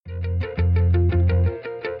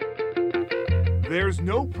There's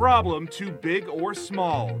no problem too big or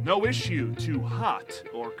small, no issue too hot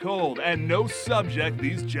or cold, and no subject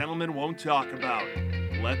these gentlemen won't talk about.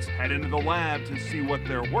 Let's head into the lab to see what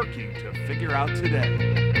they're working to figure out today.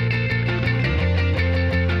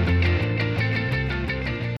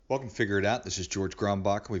 Welcome to Figure It Out. This is George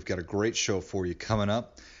Grombacher. We've got a great show for you coming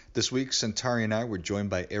up. This week, Centauri and I were joined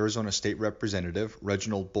by Arizona State Representative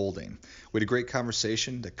Reginald Boulding. We had a great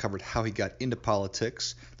conversation that covered how he got into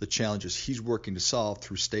politics, the challenges he's working to solve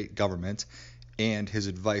through state government, and his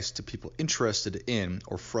advice to people interested in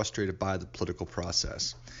or frustrated by the political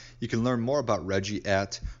process. You can learn more about Reggie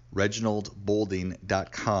at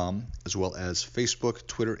reginaldboulding.com, as well as Facebook,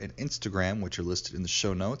 Twitter, and Instagram, which are listed in the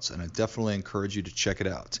show notes, and I definitely encourage you to check it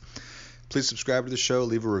out. Please subscribe to the show,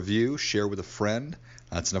 leave a review, share with a friend.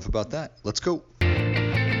 That's enough about that. Let's go.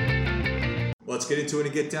 Let's get into it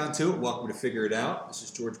and get down to it. Welcome to Figure It Out. This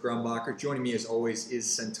is George Grombacher. Joining me as always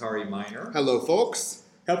is Centauri Minor. Hello, folks.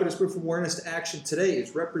 Helping us bring from awareness to action today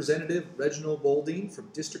is Representative Reginald Boulding from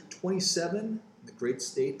District 27 in the great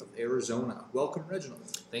state of Arizona. Welcome, Reginald.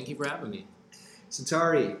 Thank you for having me.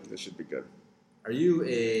 Centauri, This should be good. are you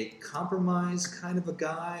a compromise kind of a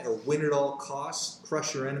guy or win at all costs,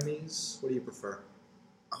 crush your enemies? What do you prefer?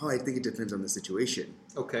 Oh, I think it depends on the situation.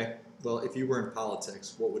 Okay. Well, if you were in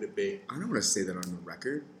politics, what would it be? I don't want to say that on the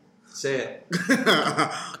record. Say it.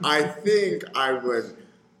 I think I would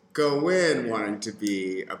go in wanting to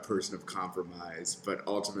be a person of compromise, but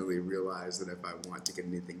ultimately realize that if I want to get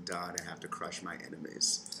anything done, I have to crush my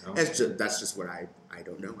enemies. Oh. That's just what I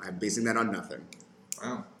don't know. I'm basing that on nothing.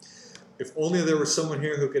 Wow. If only there was someone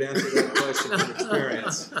here who could answer that question from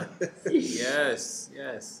experience. Yes.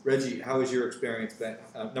 Reggie, how has your experience been?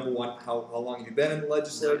 Number one, how long have you been in the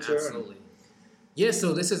legislature? Absolutely. Yeah,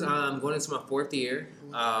 so this is going into my fourth year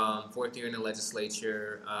in the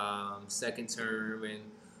legislature, second term, and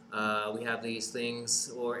we have these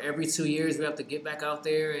things, or every 2 years we have to get back out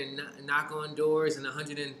there and knock on doors in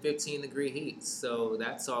 115-degree heat. So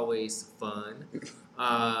that's always fun.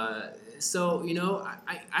 So,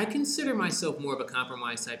 I consider myself more of a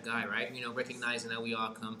compromise type guy, right? Recognizing that we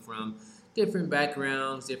all come from different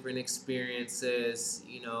backgrounds, different experiences,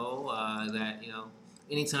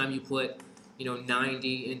 anytime you put,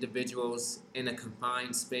 90 individuals in a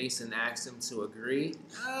confined space and ask them to agree,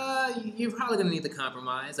 you're probably going to need to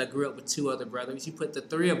compromise. I grew up with two other brothers. You put the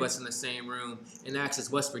three of us in the same room and ask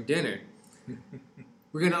us what's for dinner.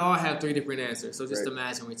 We're going to all have three different answers. So just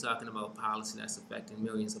imagine we're talking about policy that's affecting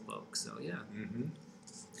millions of folks. So, yeah. Mm-hmm.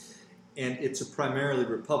 And it's a primarily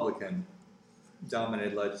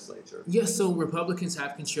Republican-dominated legislature. Yeah, so Republicans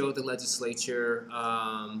have controlled the legislature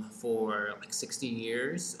for like 60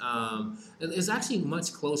 years. It's actually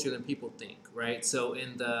much closer than people think, right? So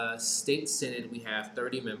in the state Senate, we have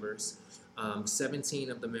 30 members. 17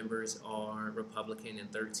 of the members are Republican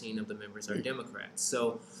and 13 of the members are Democrats.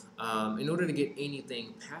 So in order to get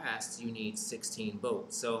anything passed, you need 16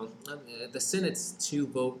 votes. So the Senate's 2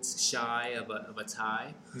 votes shy of a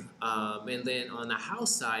tie. And then on the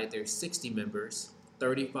House side, there's 60 members.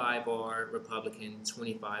 35 are Republican,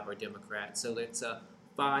 25 are Democrat. So it's a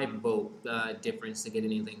 5-vote difference to get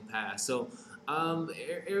anything passed. So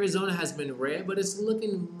Arizona has been red, but it's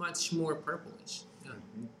looking much more purplish. Yeah.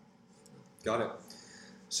 Got it.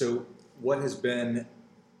 So what has been,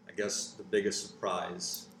 I guess, the biggest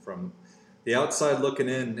surprise from the outside looking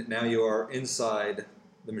in? Now you are inside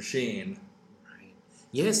the machine. Right.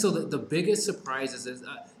 Yeah, so the biggest surprises is,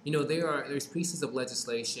 there's pieces of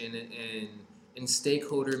legislation and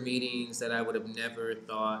stakeholder meetings that I would have never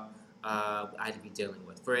thought I'd be dealing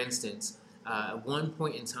with. For instance, at one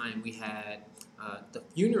point in time, we had the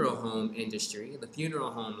funeral home industry, the funeral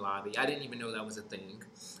home lobby. I didn't even know that was a thing.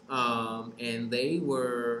 And they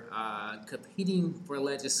were competing for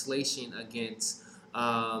legislation against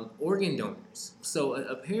organ donors. So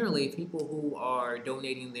apparently people who are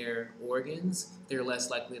donating their organs, they're less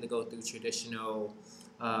likely to go through traditional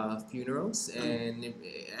funerals. And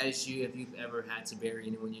if you've ever had to bury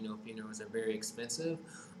anyone, funerals are very expensive.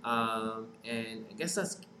 And I guess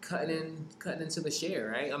that's cutting into the share,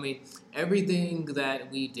 right? I mean, everything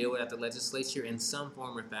that we deal with at the legislature in some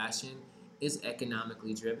form or fashion is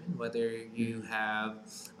economically driven. Whether you have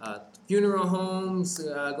funeral homes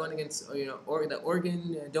going against, or the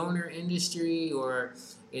organ donor industry, or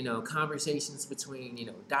conversations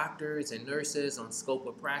between doctors and nurses on scope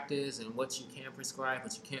of practice and what you can prescribe,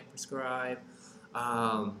 what you can't prescribe.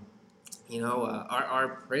 Our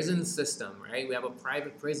prison system, right? We have a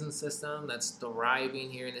private prison system that's thriving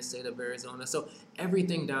here in the state of Arizona. So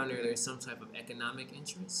everything down there's some type of economic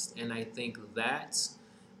interest. And I think that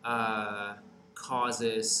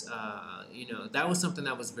causes, that was something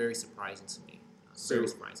that was very surprising to me. Very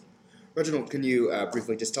surprising. Reginald, can you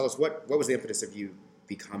briefly just tell us what was the impetus of you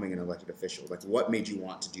becoming an elected official? Like, what made you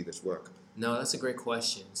want to do this work? No, that's a great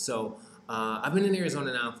question. So I've been in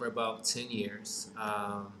Arizona now for about 10 years.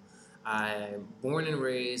 I'm born and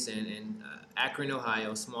raised in Akron,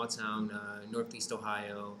 Ohio, small town, northeast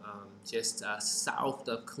Ohio, just south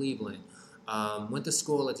of Cleveland. Went to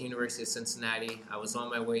school at the University of Cincinnati. I was on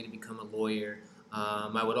my way to become a lawyer.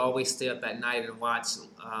 I would always stay up at night and watch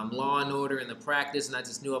Law and Order and the practice, and I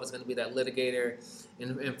just knew I was going to be that litigator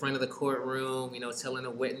in front of the courtroom, telling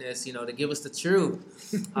a witness, to give us the truth.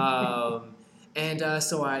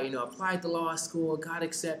 So I, applied to law school, got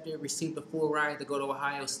accepted, received a full ride to go to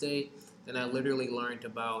Ohio State. Then I literally learned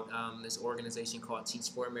about this organization called Teach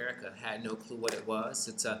for America. Had no clue what it was.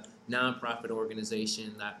 It's a nonprofit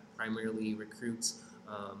organization that primarily recruits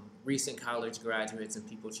recent college graduates and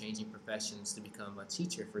people changing professions to become a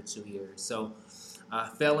teacher for 2 years. So I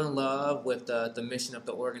fell in love with the mission of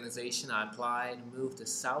the organization. I applied, moved to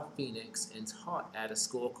South Phoenix, and taught at a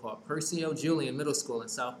school called Percy L. Julian Middle School in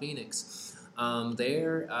South Phoenix. Fell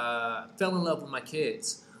in love with my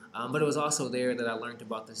kids. But it was also there that I learned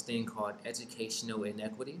about this thing called educational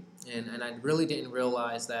inequity. And I really didn't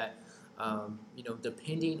realize that,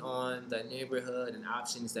 depending on the neighborhood and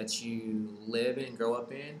options that you live in, grow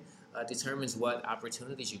up in, determines what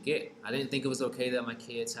opportunities you get. I didn't think it was okay that my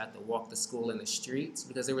kids had to walk to school in the streets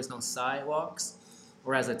because there was no sidewalks.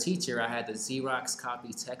 Or as a teacher, I had to Xerox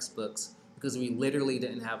copy textbooks because we literally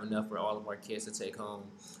didn't have enough for all of our kids to take home.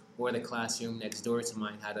 Or the classroom next door to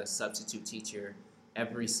mine had a substitute teacher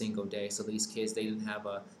every single day. So these kids, they didn't have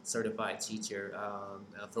a certified teacher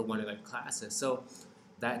for one of their classes. So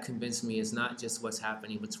that convinced me it's not just what's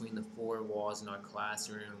happening between the four walls in our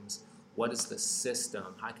classrooms. What is the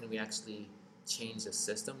system? How can we actually change the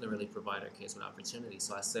system to really provide our kids with opportunities?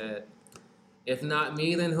 So I said, if not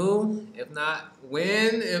me, then who? If not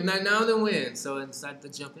when? If not now, then when? So I decided to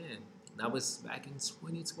jump in. That was back in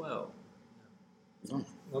 2012.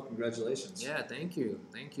 Well, congratulations. Yeah, thank you.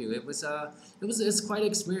 It's quite an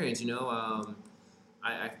experience.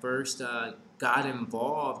 I first got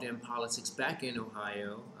involved in politics back in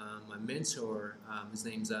Ohio. My mentor, his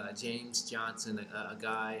name's James Johnson, a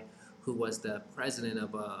guy who was the president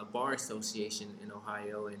of a bar association in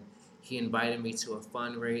Ohio, and he invited me to a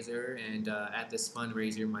fundraiser. And at this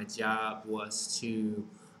fundraiser, my job was to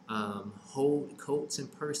hold coats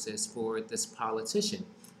and purses for this politician.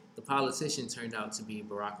 The politician turned out to be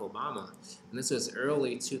Barack Obama, and this was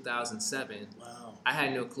early 2007. Wow. I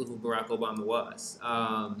had no clue who Barack Obama was,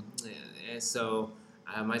 and so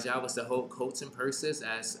my job was to hold coats and purses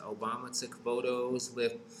as Obama took photos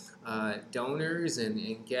with donors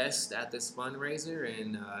and guests at this fundraiser,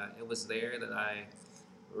 and it was there that I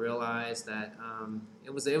realized that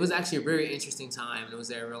it was actually a very interesting time, and it was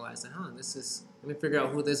there I realized that, let me figure out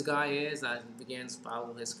who this guy is. I began to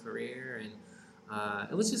follow his career, and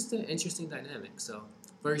it was just an interesting dynamic. So,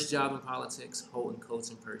 first job in politics, holding coats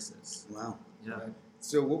and purses. Wow. Yeah. Right.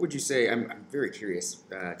 So what would you say, I'm very curious,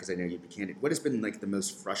 because I know you'd be candid, what has been like the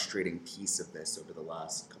most frustrating piece of this over the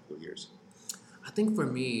last couple of years? I think for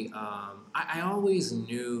me, I always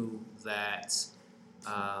knew that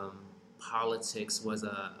politics was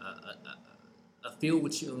a field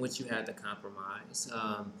in which you had to compromise.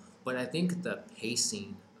 But I think the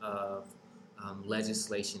pacing of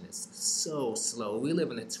legislation is so slow. We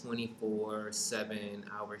live in a 24/7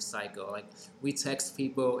 hour cycle. Like, we text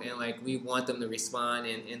people and we want them to respond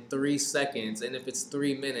in 3 seconds, and if it's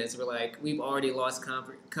 3 minutes, we're like, we've already lost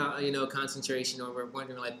concentration, or we're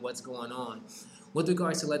wondering what's going on. With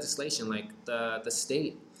regards to legislation, the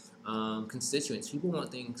state constituents, people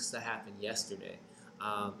want things to happen yesterday.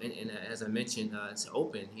 And as I mentioned, it's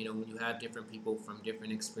open. When you have different people from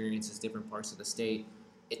different experiences, different parts of the state,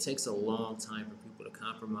 it takes a long time for people to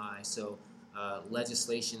compromise. So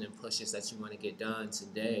legislation and pushes that you want to get done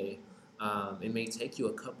today, it may take you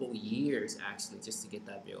a couple years actually just to get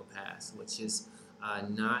that bill passed, which is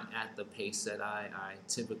not at the pace that I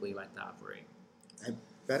typically like to operate.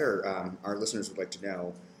 Our listeners would like to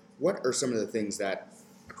know, what are some of the things that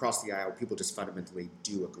across the aisle people just fundamentally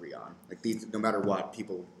do agree on? No matter what,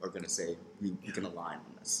 people are going to say, we can align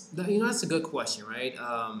on this. That's a good question, right?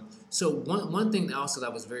 So one thing also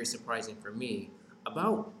that was very surprising for me,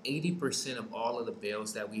 about 80% of all of the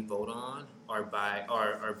bills that we vote on are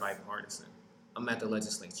bipartisan. I'm at the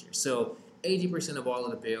legislature. So 80% of all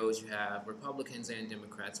of the bills, you have Republicans and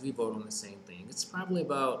Democrats, we vote on the same thing. It's probably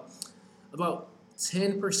about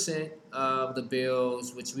 10% of the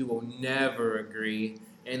bills which we will never agree,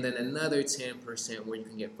 and then another 10% where you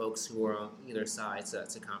can get folks who are on either side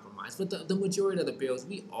to compromise. But the majority of the bills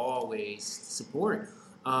we always support.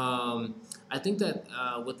 I think that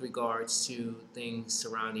with regards to things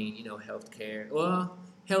surrounding, healthcare,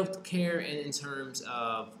 healthcare in terms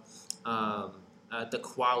of the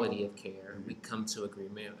quality of care, we come to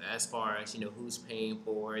agreement. As far as, who's paying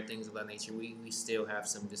for it, things of that nature, we still have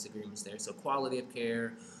some disagreements there. So quality of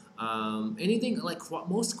care, anything like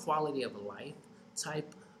most quality of life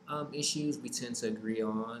type issues, we tend to agree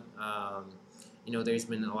on. There's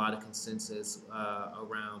been a lot of consensus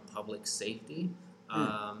around public safety.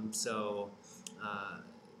 So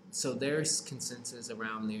there's consensus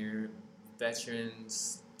around there.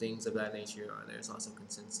 Veterans, things of that nature. There's also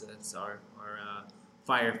consensus. Our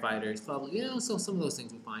firefighters, public. So some of those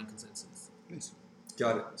things we find consensus. Nice.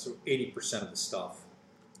 Got it. So 80% of the stuff,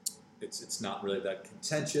 it's not really that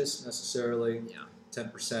contentious necessarily. Yeah.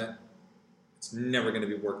 10%, it's never going to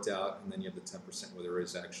be worked out, and then you have the 10% where there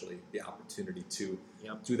is actually the opportunity to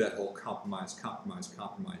do that whole compromise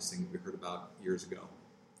thing that we heard about years ago.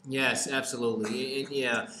 Yes, absolutely.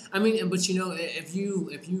 Yeah, I mean, but if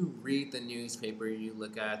you read the newspaper, you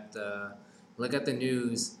look at the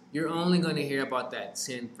news, you're only going to hear about that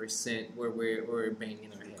 10% where we're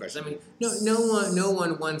banging our heads. I mean, no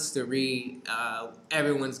one wants to read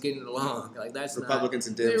everyone's getting along. Like that's Republicans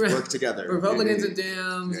and Dems work together. Republicans and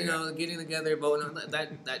Dems, getting together, voting on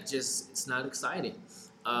that just it's not exciting.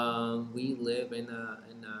 We live in a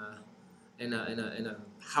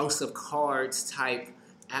house of cards type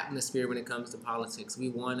atmosphere when it comes to politics. We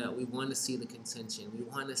wanna see the contention. We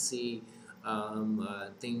want to see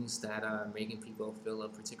things that are making people feel a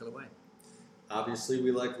particular way. Obviously,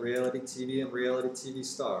 we like reality TV and reality TV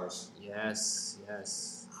stars. Yes.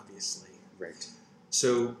 Obviously. Right.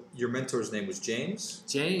 So your mentor's name was James?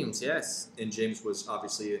 James, yes. And James was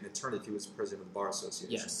obviously an attorney. He was president of the Bar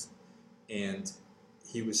Association. Yes. And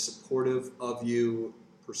he was supportive of you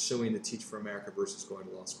pursuing the Teach for America versus going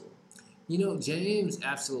to law school. James,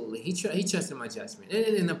 absolutely. He trusted my judgment.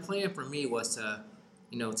 And the plan for me was to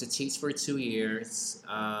teach for 2 years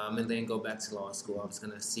and then go back to law school. I was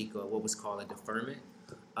going to seek what was called a deferment.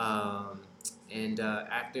 And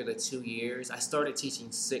after the 2 years, I started teaching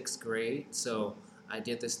 6th grade. So I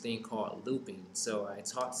did this thing called looping. So I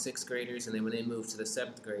taught 6th graders, and then when they moved to the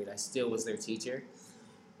 7th grade, I still was their teacher.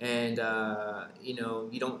 And,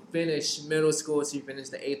 you don't finish middle school until you finish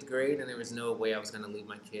the 8th grade, and there was no way I was going to leave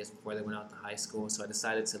my kids before they went out to high school. So I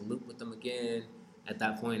decided to loop with them again. At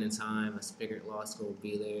that point in time, I figured law school would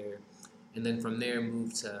be there. And then from there,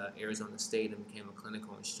 moved to Arizona State and became a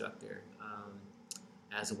clinical instructor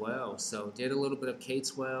as well. So did a little bit of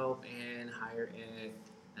K-12 and higher ed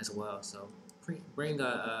as well. So bring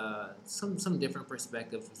some different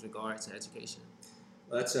perspectives with regard to education.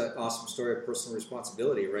 Well, that's an awesome story of personal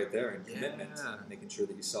responsibility right there and commitment. Yeah. Making sure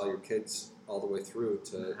that you saw your kids all the way through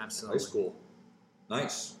to high school.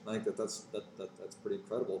 Nice. I think that's pretty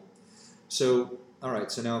incredible. So, all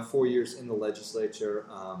right. So now 4 years in the legislature.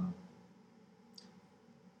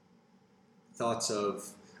 Thoughts of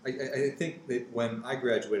I think that when I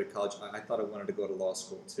graduated college, I thought I wanted to go to law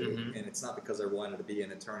school too, mm-hmm. and it's not because I wanted to be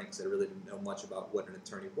an attorney because I really didn't know much about what an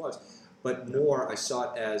attorney was, but more I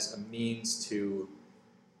saw it as a means to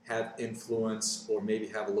have influence or maybe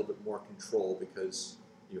have a little bit more control because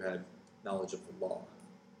you had knowledge of the law.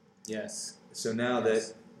 Yes. So now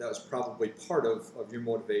that was probably part of your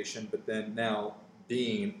motivation, but then now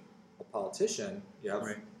being a politician,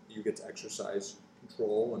 you get to exercise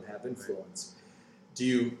control and have influence. Right. Do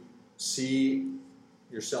you see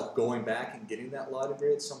yourself going back and getting that law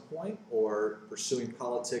degree at some point, or pursuing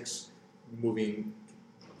politics,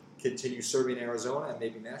 continue serving Arizona and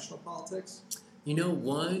maybe national politics?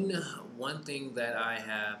 One thing that I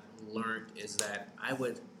have learned is that I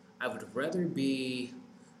would rather be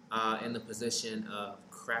in the position of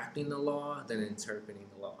crafting the law than interpreting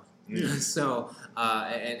the law. Mm. So,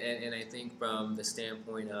 and I think from the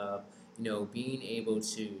standpoint of being able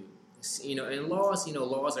to. And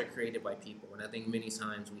laws are created by people, and I think many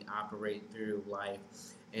times we operate through life,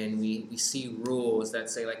 and we see rules that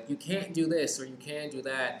say like you can't do this or you can do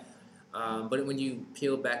that, but when you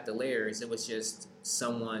peel back the layers, it was just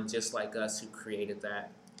someone just like us who created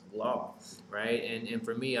that law, right? And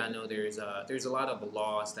for me, I know there's a lot of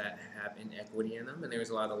laws that have inequity in them, and there's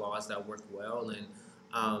a lot of laws that work well, and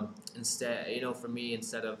instead, for me,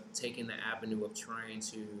 instead of taking the avenue of trying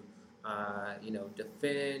to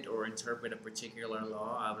defend or interpret a particular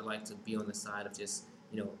law, I would like to be on the side of just,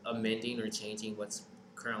 amending or changing what's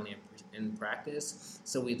currently in practice,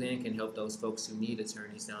 so we then can help those folks who need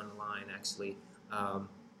attorneys down the line actually,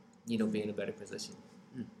 be in a better position.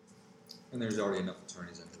 And there's already enough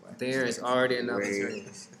attorneys anyway. There is already enough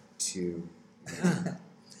attorneys.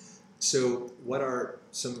 So, what are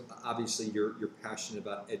some? Obviously, you're passionate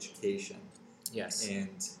about education, Yes.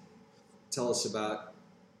 and tell us about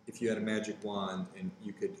if you had a magic wand and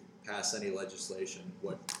you could pass any legislation.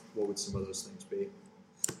 What would some of those things be?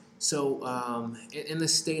 So, in the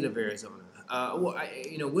state of Arizona,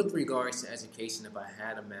 with regards to education, if I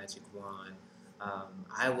had a magic wand,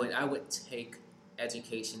 I would take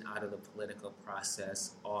education out of the political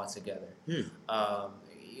process altogether.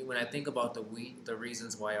 When I think about the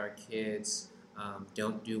reasons why our kids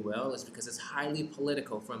don't do well, is because it's highly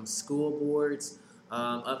political, from school boards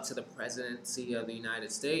up to the presidency of the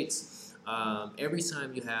United States. Every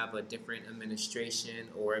time you have a different administration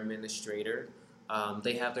or administrator,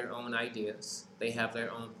 they have their own ideas. They have their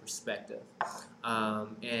own perspective.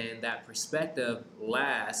 And that perspective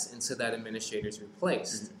lasts until that administrator is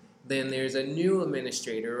replaced. Then there's a new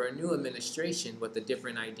administrator or a new administration with a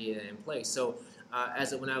different idea in place. So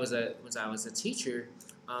when I was a teacher,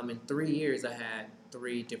 in 3 years I had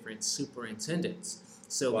 3 different superintendents.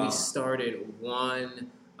 So Wow. we started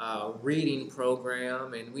one reading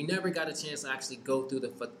program, and we never got a chance to actually go through the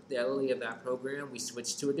fidelity of that program. We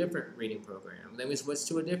switched to a different reading program. Then we switched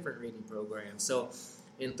to a different reading program. So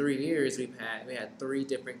in 3 years, we had 3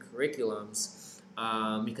 different curriculums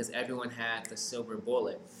because everyone had the silver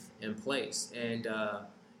bullet in place. And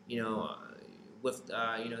with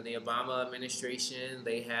the Obama administration,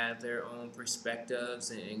 they had their own perspectives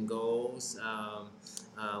and goals.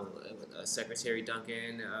 Secretary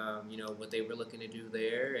Duncan, what they were looking to do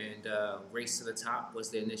there, and Race to the Top was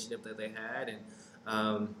the initiative that they had, and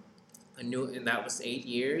and that was 8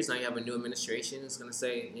 years. Now you have a new administration that's going to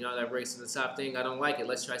say, that Race to the Top thing, I don't like it.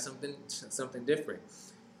 Let's try something different.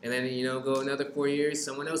 And then go another 4 years,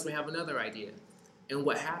 someone else may have another idea. And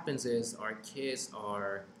what happens is our kids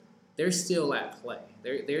they're still at play.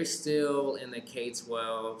 They're still in the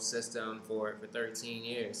K-12 system for 13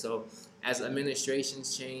 years. So as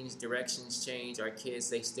administrations change, directions change, our kids,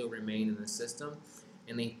 they still remain in the system,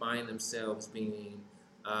 and they find themselves being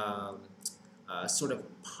sort of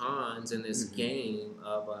pawns in this game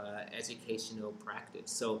of educational practice.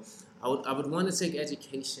 So I would want to take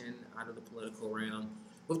education out of the political realm.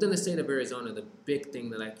 Within the state of Arizona, the big thing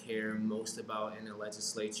that I care most about in the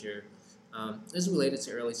legislature is related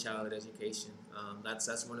to early childhood education.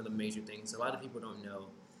 That's one of the major things. A lot of people don't know.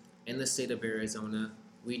 In the state of Arizona,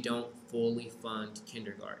 we don't fully fund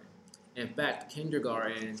kindergarten. In fact,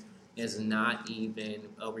 kindergarten is not even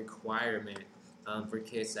a requirement for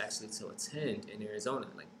kids actually to attend in Arizona.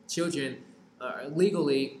 Like, children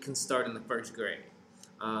legally can start in the 1st grade,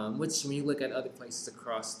 which, when you look at other places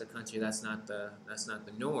across the country, that's not the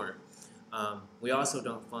norm. We also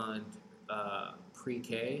don't fund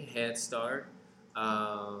pre-K, Head Start,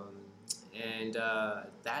 and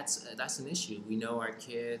that's an issue. We know our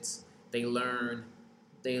kids, they learn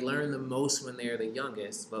the most when they're the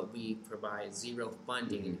youngest, but we provide zero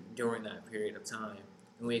funding during that period of time.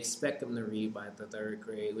 And we expect them to read by the 3rd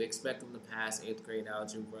grade. We expect them to pass 8th grade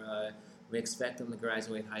algebra. We expect them to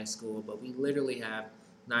graduate high school, but we literally have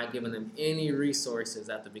not given them any resources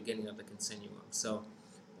at the beginning of the continuum. So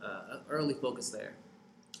early focus there.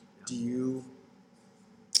 Do you,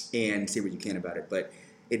 and say what you can about it, but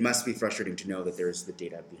it must be frustrating to know that there's the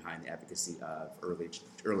data behind the advocacy of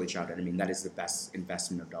early childhood. I mean, that is the best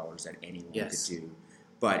investment of dollars that anyone could do.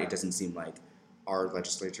 But it doesn't seem like our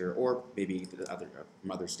legislature, or maybe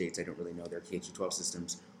from other states, I don't really know, their K-12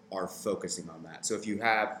 systems are focusing on that. So if you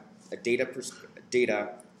have a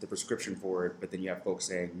the prescription for it, but then you have folks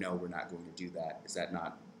saying, no, we're not going to do that, is that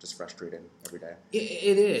not just frustrating every day?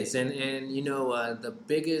 It is, and the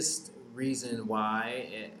biggest reason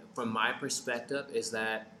why, from my perspective, is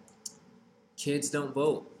that kids don't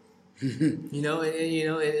vote. And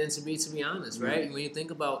to be honest, right? When you think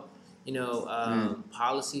about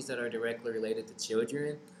policies that are directly related to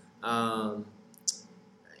children,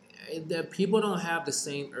 people don't have the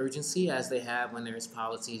same urgency as they have when there's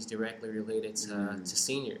policies directly related to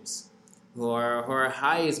seniors, who are our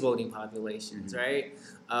highest voting populations, right?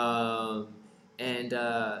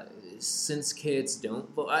 Since kids don't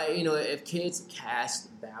vote, if kids cast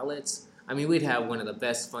ballots, I mean, we'd have one of the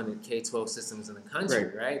best funded K-12 systems in the country,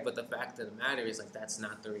 right? But the fact of the matter is, that's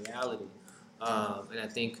not the reality. And I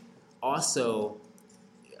think also,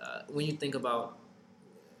 when you think about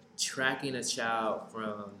tracking a child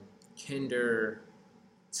from kinder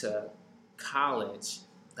to college,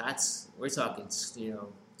 we're talking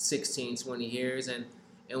 16, 20 years, and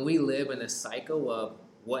we live in a cycle of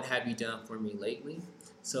what have you done for me lately.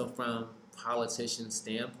 So from politicians'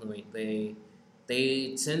 standpoint, they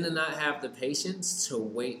tend to not have the patience to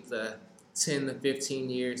wait the 10 to 15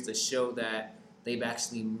 years to show that they've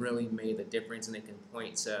actually really made a difference, and they can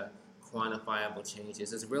point to quantifiable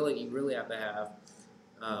changes. It's really, you really have to have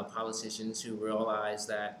politicians who realize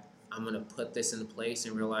that I'm going to put this in place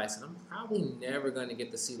and realize that I'm probably never going to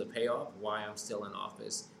get to see the payoff while I'm still in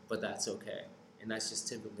office, but that's okay. And that's just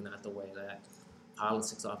typically not the way that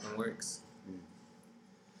politics often works.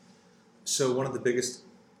 So one of the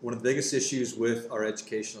biggest issues with our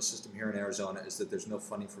educational system here in Arizona is that there's no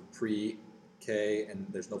funding for pre-K and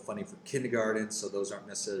there's no funding for kindergarten, so those aren't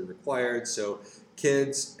necessarily required. So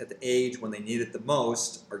kids at the age when they need it the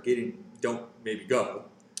most don't maybe go.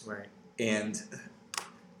 Right. And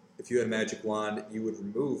if you had a magic wand, you would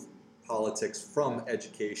remove politics from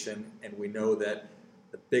education, and we know that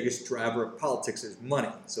the biggest driver of politics is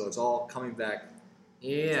money. So it's all coming back to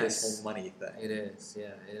this whole money thing. It is,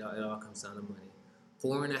 yeah. It all comes down to money.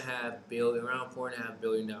 Around $4.5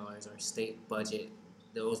 billion, our state budget,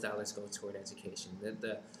 those dollars go toward education.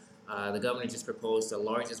 The governor just proposed the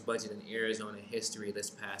largest budget in Arizona history this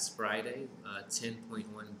past Friday, $10.1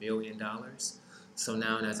 billion. So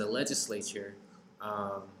now, as a legislature,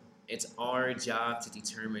 it's our job to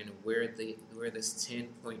determine where this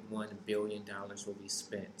 $10.1 billion will be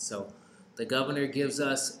spent. So the governor gives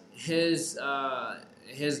us his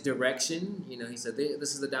direction. He said,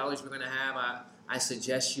 this is the dollars we're going to have. I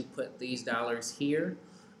suggest you put these dollars here.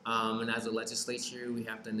 And as a legislature, we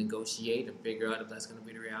have to negotiate and figure out if that's going to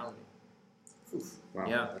be the reality. Oof, wow,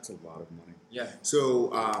 Yeah. that's a lot of money. Yeah.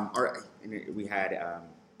 So we had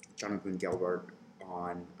Jonathan Gelbart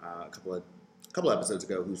on a couple episodes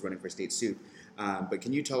ago, who's running for state suit. But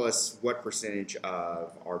can you tell us what percentage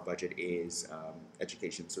of our budget is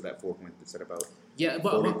education? So that 4 point is that about? Yeah,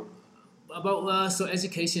 so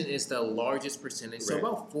education is the largest percentage. So Right.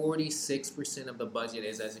 about 46% of the budget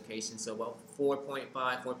is education. So about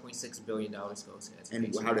 $4.6 billion goes to education.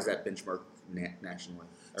 And how does that benchmark nationally?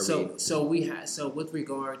 So with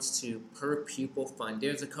regards to per pupil fund,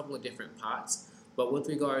 there's a couple of different pots. But with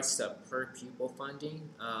regards to per pupil funding,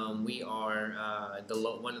 we are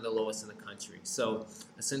one of the lowest in the country. So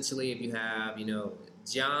essentially, if you have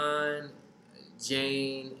John,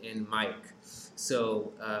 Jane, and Mike,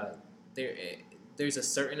 so there's a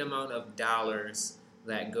certain amount of dollars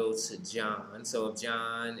that go to John. So if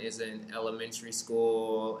John is in elementary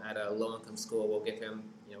school at a low-income school, we'll give him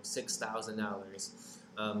 $6,000.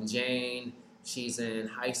 Jane, she's in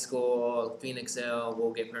high school, Phoenix L,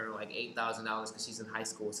 we'll give her like $8,000 because she's in high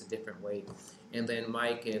school. It's a different weight. And then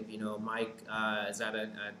Mike, if Mike is at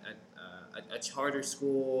a charter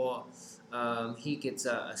school, he gets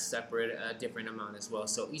a different amount as well.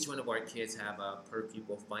 So each one of our kids have a per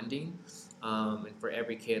pupil funding, and for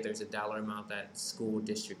every kid, there's a dollar amount that school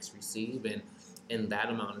districts receive, and that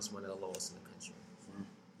amount is one of the lowest in the country.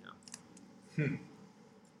 Yeah.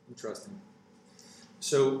 Interesting.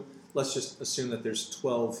 So let's just assume that there's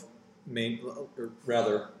 12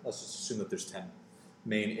 let's just assume that there's 10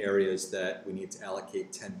 main areas that we need to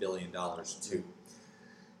allocate $10 billion to.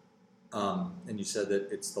 And you said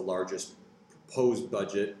that it's the largest proposed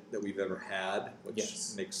budget that we've ever had, which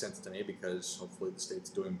Yes. makes sense to me because hopefully the state's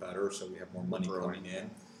doing better, so we have more money Growing. coming in.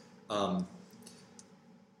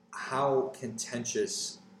 How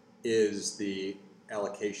contentious is the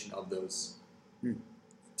allocation of those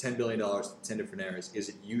 $10 billion to 10 different areas? Is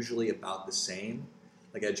it usually about the same?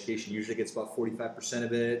 Like education usually gets about 45%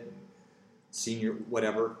 of it, senior,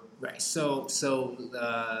 whatever. Right. So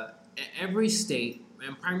every state,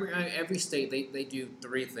 every state they do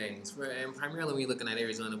three things. And primarily, when you're looking at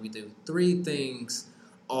Arizona, we do three things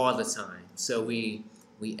all the time. So we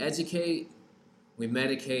educate, we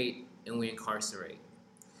medicate, and we incarcerate.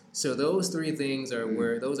 So those three things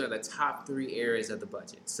are those are the top three areas of the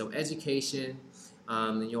budget. So education.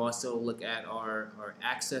 And you also look at our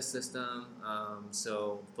access system,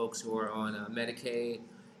 so folks who are on Medicaid,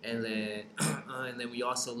 and then we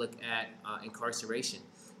also look at incarceration.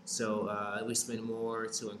 So we spend more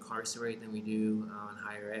to incarcerate than we do on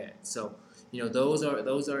higher ed. So those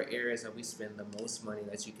are areas that we spend the most money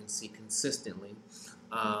that you can see consistently.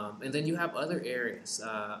 And then you have other areas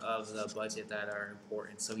of the budget that are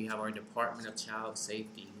important. So you have our Department of Child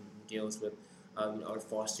Safety, who deals with our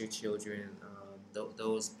foster children.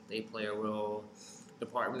 Those they play a role.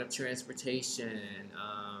 Department of Transportation,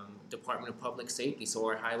 Department of Public Safety, so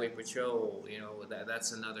our Highway Patrol,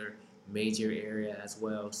 that's another major area as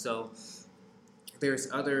well. So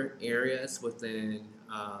there's other areas within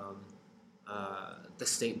the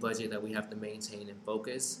state budget that we have to maintain and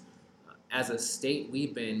focus. As a state,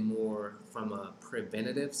 we've been more from a we've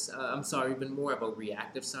been more of a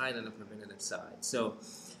reactive side than a preventative side. So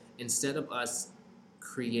instead of us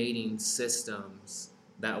creating systems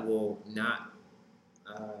that will not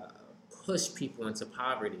push people into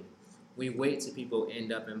poverty, we wait till people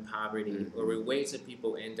end up in poverty, or we wait till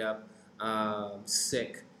people end up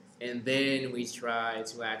sick, and then we try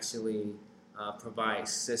to actually provide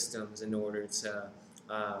systems in order to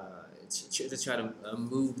try to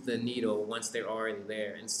move the needle once they're already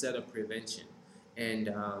there, instead of prevention.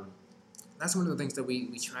 And that's one of the things that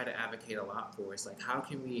we try to advocate a lot for. Is like, how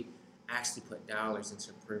can we actually put dollars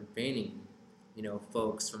into preventing,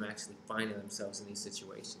 folks from actually finding themselves in these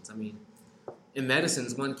situations? I mean, in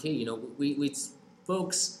medicine's one key. We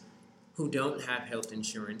folks who don't have health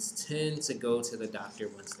insurance tend to go to the doctor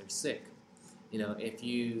once they're sick. If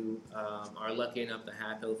you are lucky enough to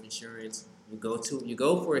have health insurance, you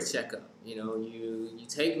go for a checkup. You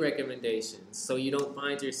take recommendations, so you don't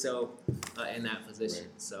find yourself in that position.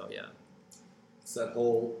 Right. So yeah, it's that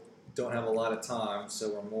whole don't have a lot of time,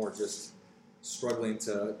 so we're more just struggling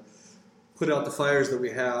to put out the fires that we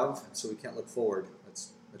have, so we can't look forward.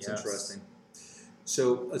 That's yes. Interesting.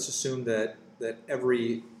 So let's assume that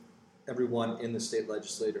everyone in the state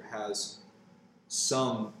legislature has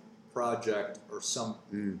some project or some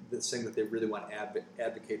thing that they really want to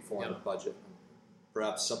advocate for in the budget.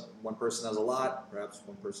 Perhaps one person has a lot, perhaps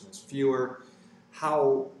one person has fewer.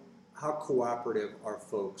 How cooperative are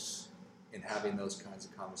folks in having those kinds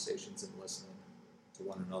of conversations and listening to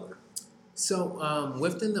one another? So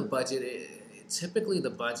within the budget, typically the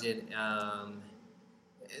budget,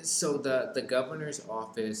 so the governor's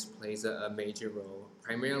office plays a major role,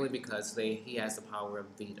 primarily because he has the power of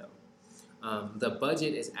veto. The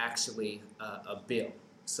budget is actually a bill.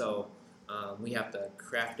 So we have to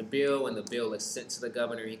craft a bill, and the bill is sent to the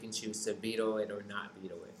governor. He can choose to veto it or not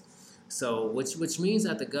veto it. So which means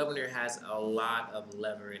that the governor has a lot of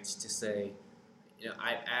leverage to say,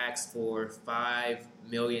 I asked for $5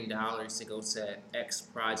 million to go to X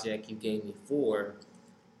project. You gave me $4.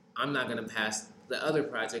 I'm not going to pass the other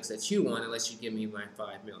projects that you want unless you give me my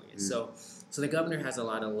 $5 million. So the governor has a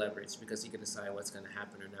lot of leverage because he can decide what's going to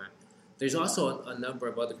happen or not. There's also a number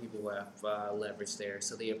of other people who have leverage there.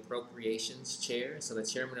 So the appropriations chair, so the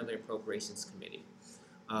chairman of the appropriations committee,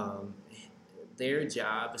 their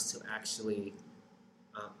job is to actually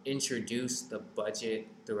introduce the budget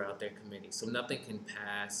throughout their committee. So nothing can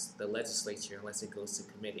pass the legislature unless it goes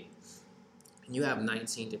to committee. And you have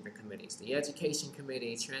 19 different committees: the education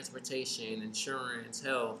committee, transportation, insurance,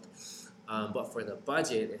 health. But for the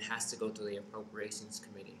budget, it has to go to the appropriations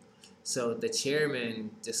committee. So the chairman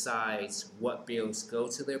decides what bills go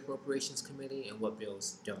to the appropriations committee and what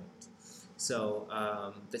bills don't. So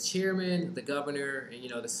the chairman, the governor,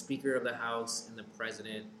 and the speaker of the House and the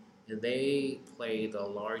president, and they play the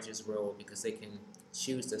largest role because they can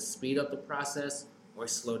choose to speed up the process or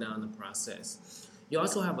slow down the process. You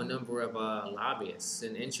also have a number of lobbyists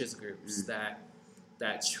and interest groups that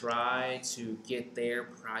try to get their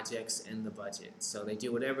projects in the budget. So they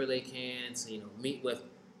do whatever they can to meet with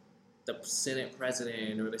the Senate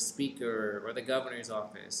president or the speaker or the governor's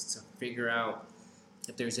office to figure out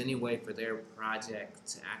if there's any way for their project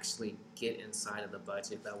to actually get inside of the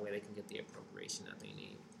budget. That way they can get the appropriation that they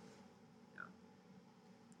need. Yeah.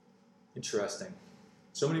 Interesting.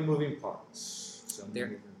 So many moving parts.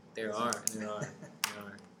 There are.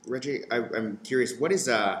 Reggie, I'm curious, what is,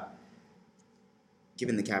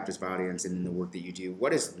 given the captive audience and the work that you do,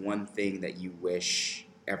 what is one thing that you wish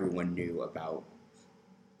everyone knew about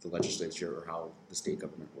the legislature or how the state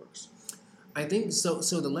government works? I think so.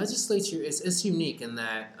 So the legislature is unique in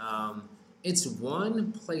that it's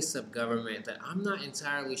one place of government that I'm not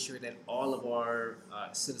entirely sure that all of our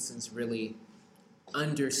citizens really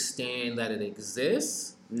understand that it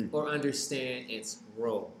exists or understand its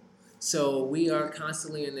role. So we are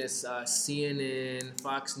constantly in this CNN,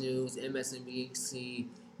 Fox News, MSNBC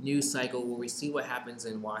news cycle where we see what happens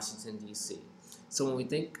in Washington, D.C. So when we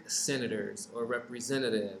think senators or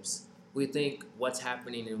representatives, we think what's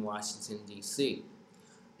happening in Washington, D.C.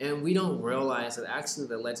 And we don't realize that actually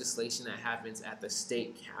the legislation that happens at the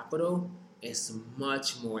state capitol is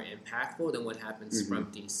much more impactful than what happens from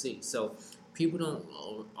D.C. So people don't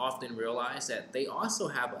often realize that they also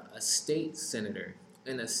have a state senator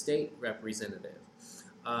and a state representative.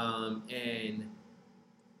 And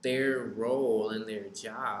their role and their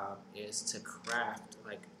job is to craft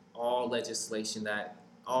all legislation that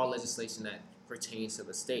pertains to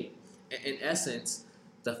the state. In essence,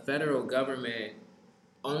 the federal government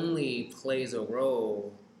only plays a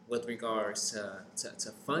role with regards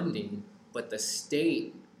to funding, but the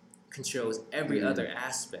state controls every other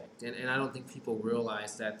aspect. And I don't think people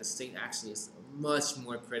realize that the state actually is much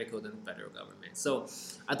more critical than the federal government. So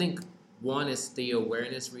I think one is the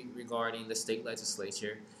awareness regarding the state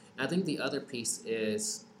legislature. And I think the other piece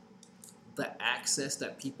is the access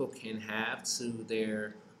that people can have to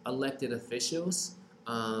their elected officials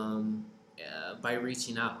by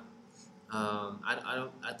reaching out. I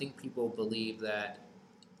think people believe that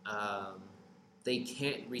they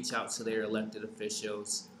can't reach out to their elected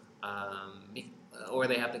officials, or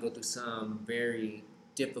they have to go through some very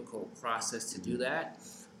difficult process to do that.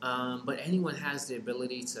 But anyone has the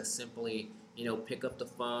ability to simply, pick up the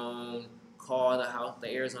phone, call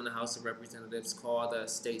the Arizona House of Representatives, call the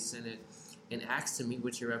state Senate, and ask to meet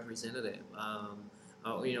with your representative.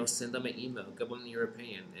 Send them an email, give them your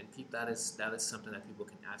opinion, and that is something that people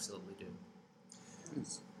can absolutely do.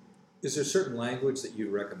 Is there a certain language that you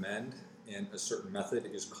recommend and a certain method?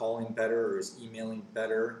 Is calling better or is emailing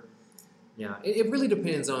better? Yeah, it really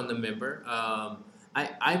depends on the member. I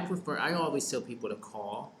always tell people to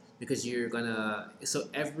call because so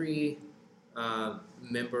every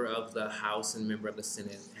member of the House and member of the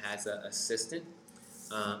Senate has an assistant.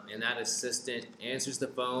 And that assistant answers the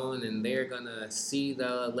phone, and they're going to see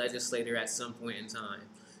the legislator at some point in time.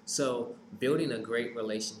 So building a great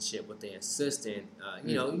relationship with the assistant,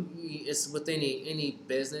 it's with any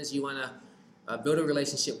business. You want to build a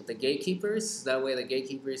relationship with the gatekeepers. That way the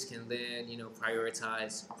gatekeepers can then,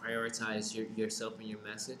 prioritize yourself and your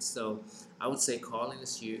message. So I would say calling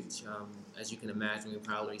is huge. As you can imagine, we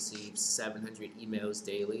probably receive 700 emails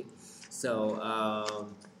daily.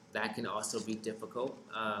 So that can also be difficult,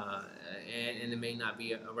 and it may not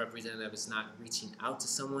be a representative is not reaching out to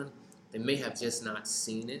someone. They may have just not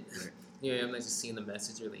seen it. Right. I'm not just seeing the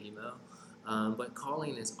message or the email. But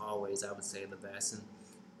calling is always, I would say, the best. And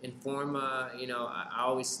inform, I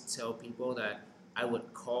always tell people that I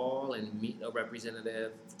would call and meet a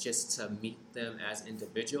representative just to meet them as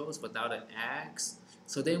individuals without an ask.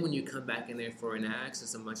 So then when you come back in there for an ask,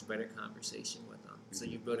 it's a much better conversation with them. Mm-hmm. So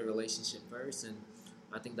you build a relationship first, and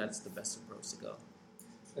I think that's the best approach to go.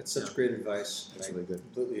 That's such great advice. That's really good.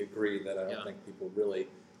 Completely agree that I don't think people really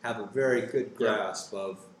have a very good grasp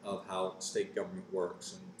of how state government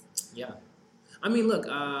works. Yeah. I mean, look,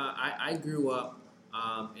 I grew up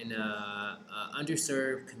in a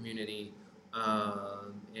underserved community,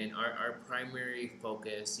 and our primary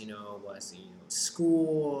focus, was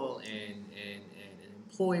school and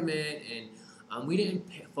employment, and we didn't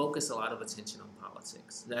focus a lot of attention on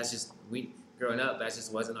politics. Growing up, that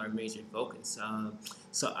just wasn't our major focus.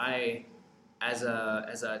 So I, as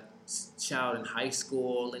a child in high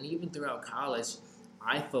school and even throughout college,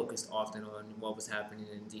 I focused often on what was happening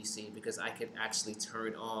in D.C. because I could actually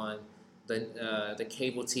turn on the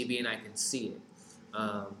cable TV and I can see it.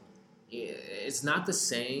 It's not the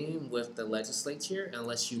same with the legislature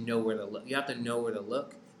unless you know where to look. You have to know where to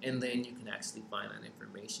look, and then you can actually find that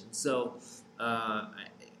information. So.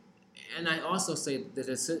 And I also say that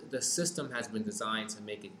the system has been designed to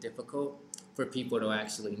make it difficult for people to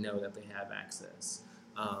actually know that they have access.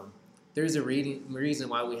 There's a reason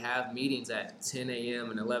why we have meetings at 10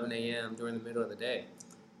 a.m. and 11 a.m. during the middle of the day.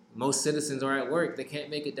 Most citizens are at work. They can't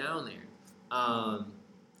make it down there.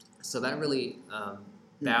 So that really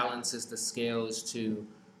balances the scales to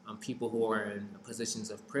people who are in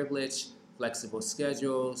positions of privilege, flexible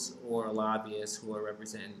schedules, or lobbyists who are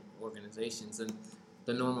representing organizations. And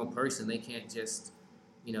the normal person, they can't just,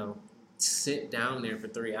 sit down there for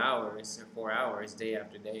 3 hours or 4 hours day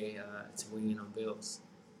after day to weigh in on bills.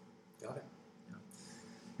 Got it.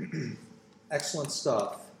 Yeah. Excellent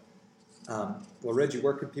stuff. Well, Reggie,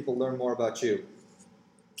 where can people learn more about you?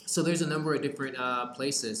 So there's a number of different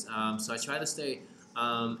places. So I try to stay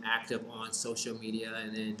active on social media,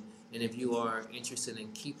 and if you are interested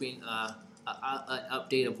in keeping an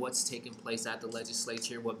update of what's taking place at the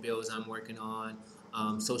legislature, what bills I'm working on.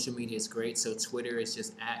 Social media is great. So Twitter is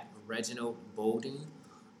just at Reginald Bolding.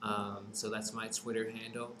 So that's my Twitter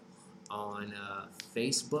handle. On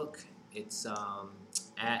Facebook, it's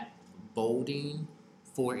at Bolding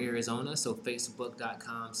for Arizona. So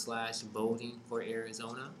facebook.com/Bolding for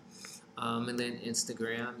Arizona. And then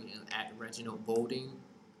Instagram at Reginald Bolding.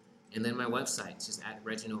 And then my website, just at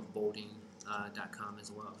ReginaldBolding.com as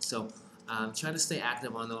well. So try to stay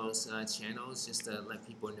active on those channels just to let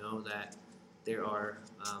people know that there are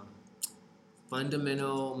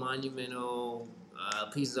fundamental, monumental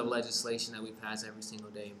pieces of legislation that we pass every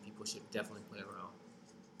single day, and people should definitely play a role.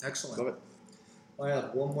 Excellent. Love it. I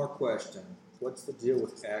have one more question. What's the deal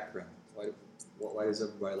with Akron? Why does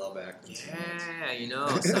everybody love Akron?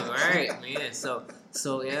 Yeah, so right, man. So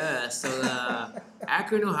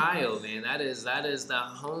Akron, Ohio, man. That is the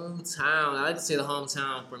hometown. I like to say the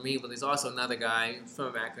hometown for me, but there's also another guy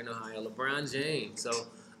from Akron, Ohio, LeBron James. So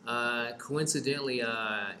coincidentally,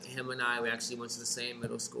 him and I, we actually went to the same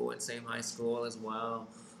middle school and same high school as well.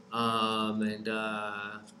 And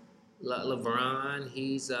LeBron,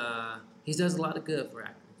 he does a lot of good for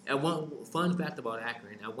Akron. Fun fact about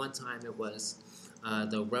Akron, at one time it was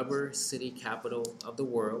the rubber city capital of the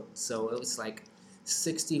world. So it was like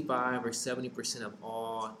 65 or 70% of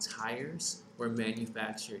all tires were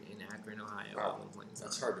manufactured in Akron, Ohio at one point in time.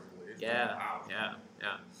 That's hard to believe. Yeah, Wow.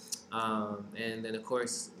 yeah. And then of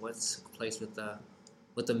course, what's place with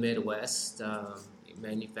the Midwest,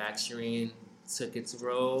 manufacturing took its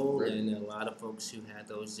role, Right. and a lot of folks who had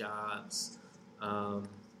those jobs,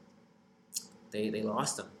 they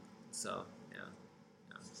lost them. So yeah.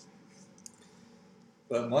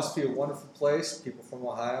 But it must be a wonderful place. People from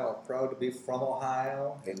Ohio are proud to be from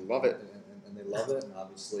Ohio. They love it. And they love it. And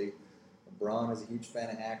obviously, LeBron is a huge fan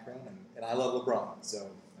of Akron. And I love LeBron. So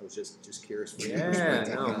I was just curious. What your Yeah,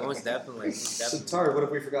 perspective no, on that. most definitely. Most So, definitely. Tari, what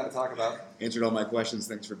have we forgotten to talk about? Answered all my questions.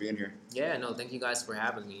 Thanks for being here. Yeah, no, thank you guys for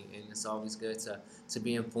having me. And it's always good to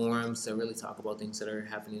be informed, to really talk about things that are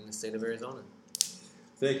happening in the state of Arizona.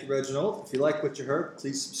 Thank you, Reginald. If you like what you heard,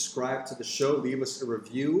 please subscribe to the show, leave us a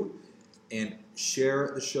review, and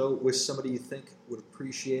share the show with somebody you think would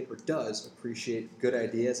appreciate or does appreciate good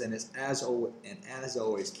ideas. And as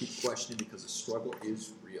always, keep questioning because the struggle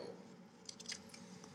is real.